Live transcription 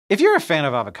If you're a fan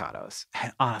of avocados,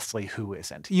 and honestly, who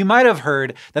isn't, you might have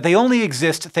heard that they only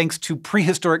exist thanks to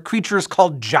prehistoric creatures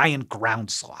called giant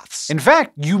ground sloths. In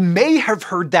fact, you may have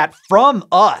heard that from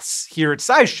us here at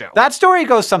SciShow. That story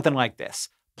goes something like this.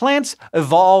 Plants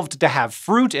evolved to have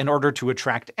fruit in order to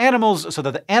attract animals so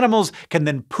that the animals can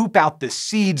then poop out the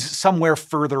seeds somewhere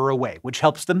further away, which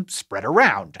helps them spread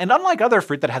around. And unlike other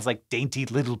fruit that has like dainty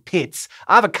little pits,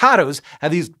 avocados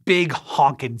have these big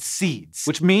honkin' seeds,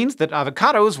 which means that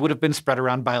avocados would have been spread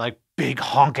around by like big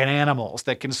honkin' animals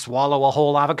that can swallow a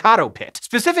whole avocado pit.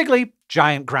 Specifically,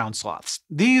 giant ground sloths.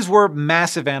 These were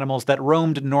massive animals that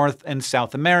roamed North and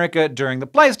South America during the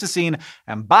Pleistocene,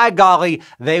 and by golly,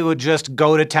 they would just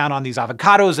go to town on these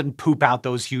avocados and poop out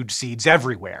those huge seeds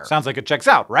everywhere. Sounds like it checks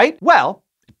out, right? Well,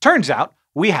 it turns out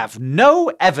we have no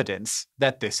evidence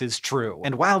that this is true.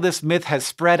 And while this myth has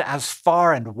spread as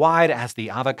far and wide as the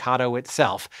avocado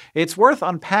itself, it's worth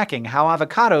unpacking how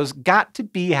avocados got to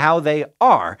be how they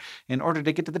are in order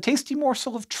to get to the tasty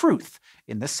morsel of truth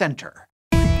in the center.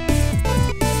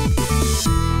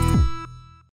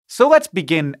 So let's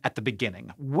begin at the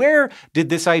beginning. Where did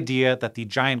this idea that the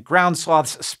giant ground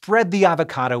sloths spread the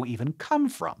avocado even come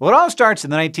from? Well, it all starts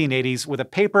in the 1980s with a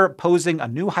paper posing a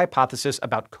new hypothesis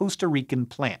about Costa Rican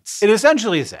plants. It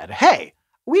essentially said, hey,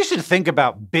 we should think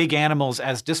about big animals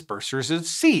as dispersers of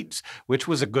seeds, which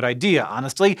was a good idea,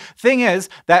 honestly. Thing is,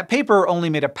 that paper only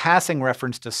made a passing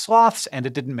reference to sloths, and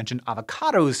it didn't mention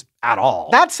avocados at all.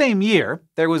 That same year,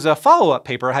 there was a follow-up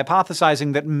paper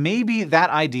hypothesizing that maybe that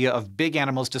idea of big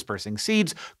animals dispersing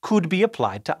seeds could be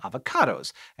applied to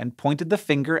avocados, and pointed the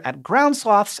finger at ground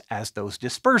sloths as those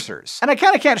dispersers. And I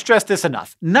kinda can't stress this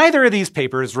enough. Neither of these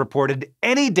papers reported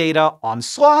any data on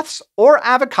sloths or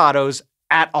avocados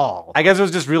at all. I guess it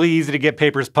was just really easy to get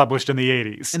papers published in the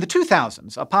 80s. In the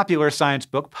 2000s, a popular science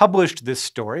book published this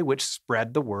story, which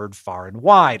spread the word far and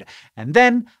wide. And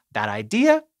then that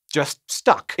idea just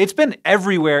stuck. It's been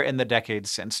everywhere in the decades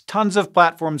since. Tons of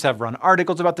platforms have run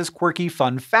articles about this quirky,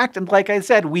 fun fact, and like I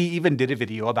said, we even did a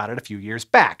video about it a few years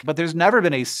back. But there's never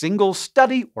been a single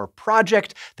study or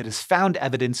project that has found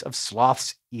evidence of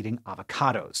sloths eating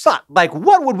avocados. But, like,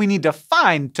 what would we need to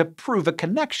find to prove a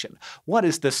connection? What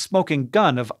is the smoking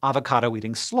gun of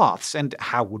avocado-eating sloths, and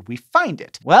how would we find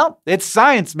it? Well, it's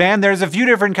science, man. There's a few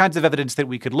different kinds of evidence that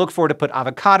we could look for to put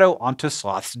avocado onto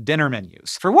sloths' dinner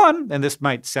menus. For one, and this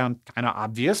might sound kinda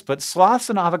obvious, but sloths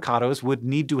and avocados would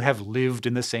need to have lived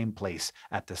in the same place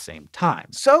at the same time.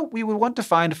 So we would want to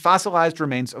find fossilized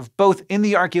remains of both in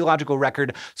the archaeological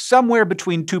record somewhere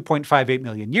between 2.58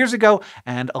 million years ago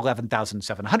and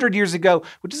 11,700 years ago,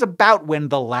 which is about when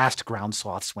the last ground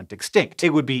sloths went extinct.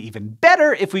 It would be even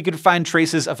better if we could find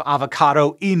traces of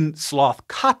avocado in sloth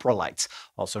coprolites,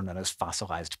 also known as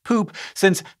fossilized poop,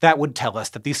 since that would tell us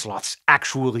that these sloths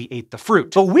actually ate the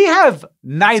fruit. But we have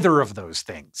neither of those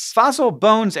things. Fossil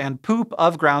bones and poop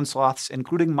of ground sloths,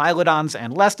 including mylodons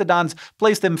and lestodons,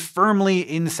 place them firmly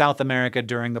in South America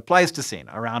during the Pleistocene,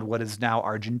 around what is now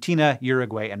Argentina,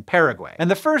 Uruguay, and Paraguay. And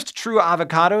the first true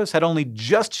avocados had only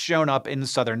just shown up in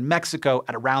southern Mexico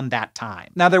at around that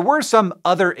time. Now, there were some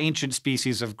other ancient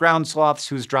species of ground sloths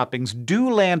whose droppings do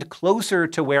land closer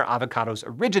to where avocados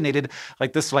originated,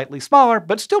 like the slightly smaller,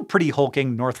 but still pretty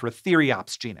hulking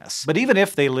Northrotheriops genus. But even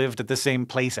if they lived at the same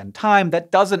place and time,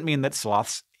 that doesn't mean that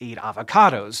sloths ate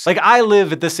avocados. Like, I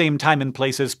live at the same time and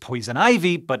place as poison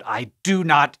ivy, but I do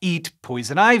not eat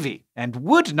poison ivy, and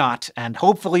would not, and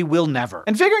hopefully will never.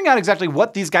 And figuring out exactly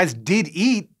what these guys did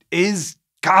eat is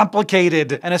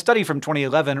complicated. In a study from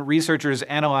 2011, researchers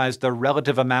analyzed the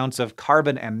relative amounts of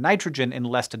carbon and nitrogen in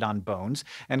lestodon bones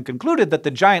and concluded that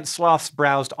the giant sloths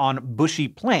browsed on bushy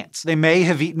plants. They may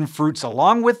have eaten fruits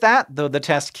along with that, though the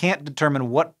test can't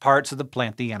determine what parts of the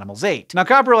plant the animals ate. Now,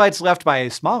 coprolites left by a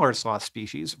smaller sloth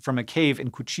species from a cave in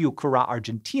Cuchilcura,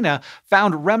 Argentina,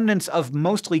 found remnants of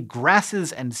mostly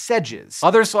grasses and sedges.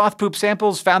 Other sloth poop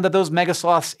samples found that those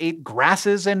megasloths ate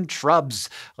grasses and shrubs,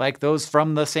 like those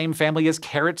from the same family as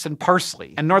carrots and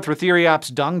parsley. And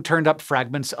Northrotheriops dung turned up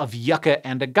fragments of yucca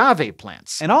and agave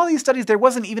plants. In all these studies, there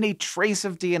wasn't even a trace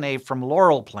of DNA from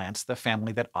laurel plants, the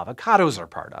family that avocados are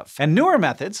part of. And newer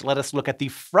methods let us look at the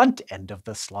front end of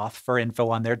the sloth for info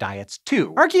on their diets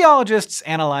too. Archaeologists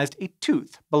analyzed a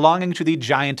tooth belonging to the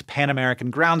giant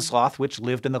Pan-American ground sloth, which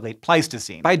lived in the late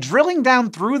Pleistocene. By drilling down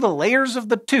through the layers of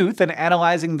the tooth and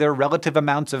analyzing their relative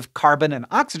amounts of carbon and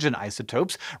oxygen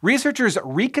isotopes, researchers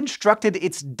reconstructed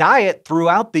its diet through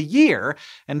throughout the year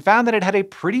and found that it had a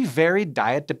pretty varied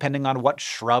diet depending on what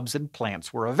shrubs and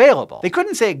plants were available. They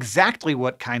couldn't say exactly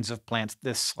what kinds of plants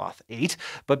this sloth ate,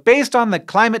 but based on the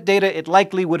climate data, it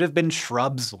likely would have been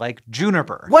shrubs like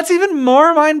juniper. What's even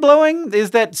more mind-blowing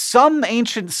is that some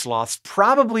ancient sloths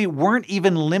probably weren't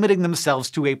even limiting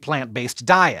themselves to a plant-based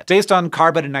diet. Based on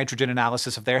carbon and nitrogen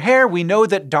analysis of their hair, we know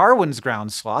that Darwin's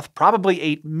ground sloth probably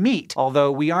ate meat,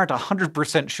 although we aren't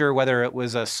 100% sure whether it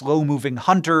was a slow-moving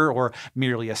hunter or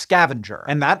merely a scavenger.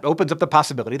 And that opens up the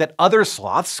possibility that other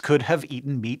sloths could have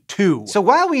eaten meat too. So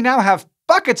while we now have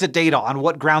buckets of data on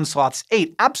what ground sloths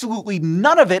ate, absolutely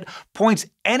none of it points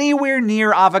anywhere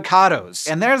near avocados.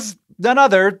 And there's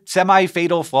another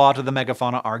semi-fatal flaw to the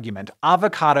megafauna argument.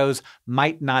 Avocados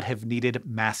might not have needed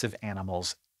massive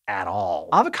animals at all.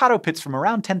 Avocado pits from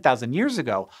around 10,000 years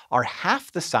ago are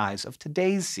half the size of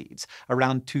today's seeds,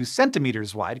 around 2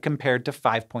 centimeters wide compared to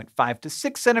 5.5 to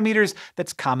 6 centimeters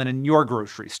that's common in your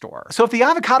grocery store. So if the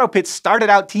avocado pits started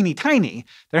out teeny tiny,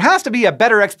 there has to be a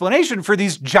better explanation for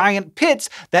these giant pits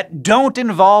that don't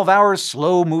involve our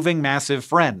slow-moving massive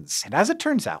friends. And as it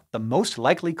turns out, the most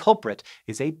likely culprit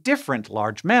is a different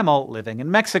large mammal living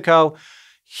in Mexico: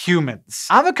 humans.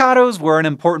 Avocados were an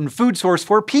important food source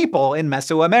for people in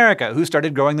Mesoamerica, who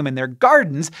started growing them in their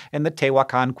gardens in the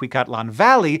Tehuacan-Cuicatlan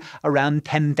Valley around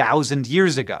 10,000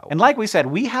 years ago. And like we said,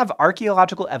 we have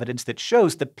archaeological evidence that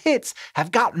shows the pits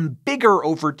have gotten bigger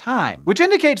over time, which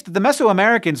indicates that the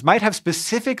Mesoamericans might have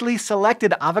specifically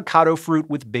selected avocado fruit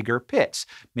with bigger pits.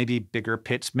 Maybe bigger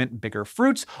pits meant bigger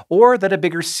fruits, or that a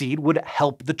bigger seed would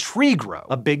help the tree grow.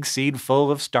 A big seed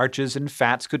full of starches and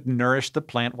fats could nourish the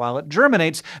plant while it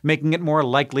germinates, making it more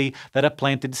likely that a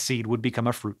planted seed would become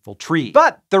a fruitful tree.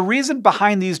 But the reason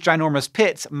behind these ginormous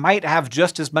pits might have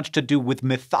just as much to do with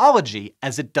mythology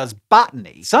as it does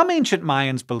botany. Some ancient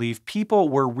Mayans believe people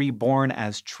were reborn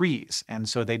as trees, and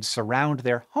so they'd surround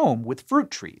their home with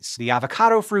fruit trees. The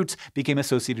avocado fruits became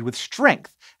associated with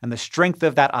strength, and the strength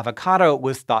of that avocado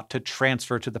was thought to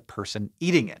transfer to the person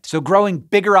eating it. So growing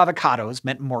bigger avocados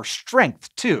meant more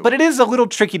strength too. But it is a little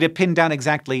tricky to pin down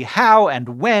exactly how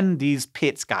and when these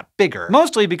pits got bigger,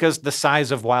 mostly because the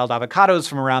size of wild avocados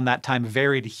from around that time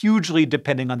varied hugely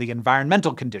depending on the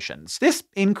environmental conditions. This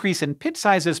increase in pit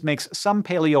sizes makes some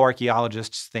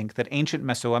paleoarchaeologists think that ancient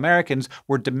Mesoamericans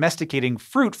were domesticating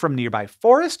fruit from nearby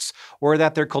forests, or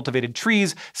that their cultivated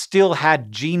trees still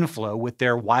had gene flow with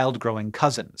their wild-growing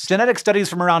cousins. Genetic studies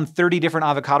from around 30 different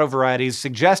avocado varieties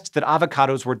suggest that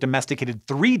avocados were domesticated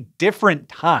 3 different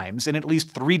times in at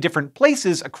least 3 different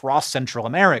places across Central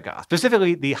America,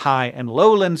 specifically the high and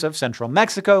lowlands of central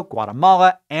Mexico,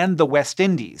 Guatemala, and the West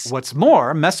Indies. What's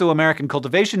more, Mesoamerican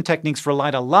cultivation techniques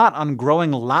relied a lot on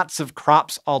growing lots of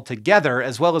crops altogether,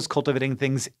 as well as cultivating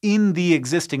things in the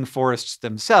existing forests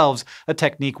themselves, a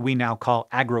technique we now call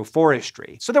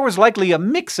agroforestry. So there was likely a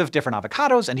mix of different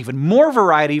avocados and even more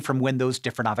variety from when those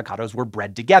different avocados were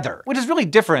bred together, which is really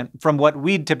different from what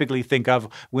we'd typically think of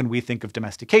when we think of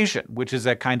domestication, which is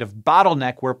a kind of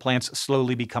bottleneck where plants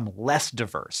slowly become less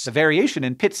diverse. The variation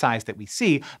in pit size that we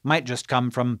see might just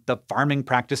come from the farming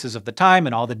practices of the time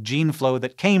and all the gene flow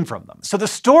that came from them. So the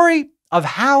story of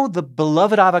how the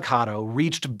beloved avocado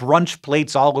reached brunch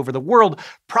plates all over the world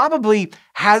probably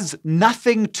has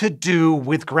nothing to do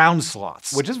with ground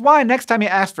sloths. Which is why next time you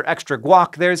ask for extra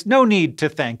guac, there's no need to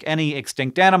thank any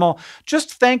extinct animal.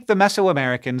 Just thank the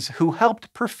Mesoamericans who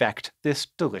helped perfect this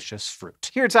delicious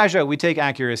fruit. Here at SciShow, we take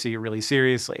accuracy really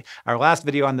seriously. Our last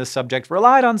video on this subject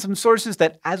relied on some sources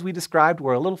that, as we described,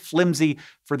 were a little flimsy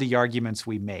for the arguments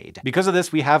we made. Because of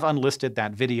this, we have unlisted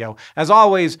that video. As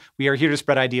always, we are here to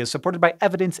spread ideas supported by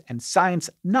evidence and science,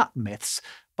 not myths.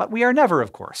 But we are never,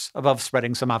 of course, above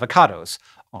spreading some avocados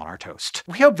on our toast.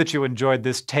 We hope that you enjoyed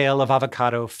this tale of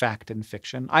avocado fact and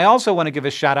fiction. I also want to give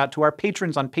a shout out to our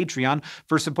patrons on Patreon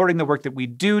for supporting the work that we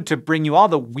do to bring you all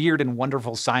the weird and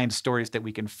wonderful science stories that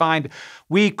we can find.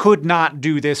 We could not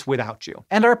do this without you.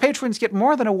 And our patrons get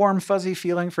more than a warm, fuzzy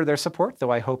feeling for their support,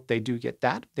 though I hope they do get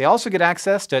that. They also get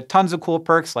access to tons of cool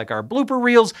perks like our blooper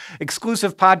reels,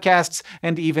 exclusive podcasts,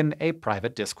 and even a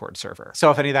private Discord server.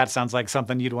 So if any of that sounds like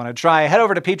something you'd want to try, head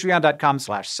over to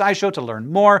patreon.com/scishow to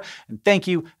learn more. And thank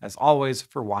you, as always,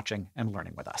 for watching and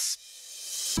learning with us.